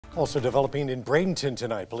Also developing in Bradenton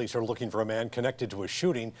tonight, police are looking for a man connected to a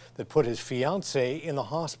shooting that put his fiancée in the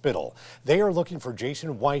hospital. They are looking for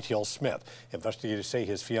Jason Whitehill Smith. Investigators say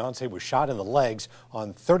his fiancée was shot in the legs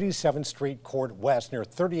on 37th Street Court West near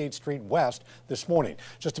 38th Street West this morning.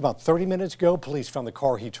 Just about 30 minutes ago, police found the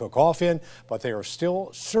car he took off in, but they are still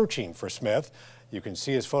searching for Smith. You can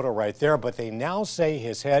see his photo right there, but they now say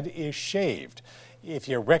his head is shaved. If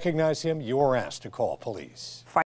you recognize him, you are asked to call police.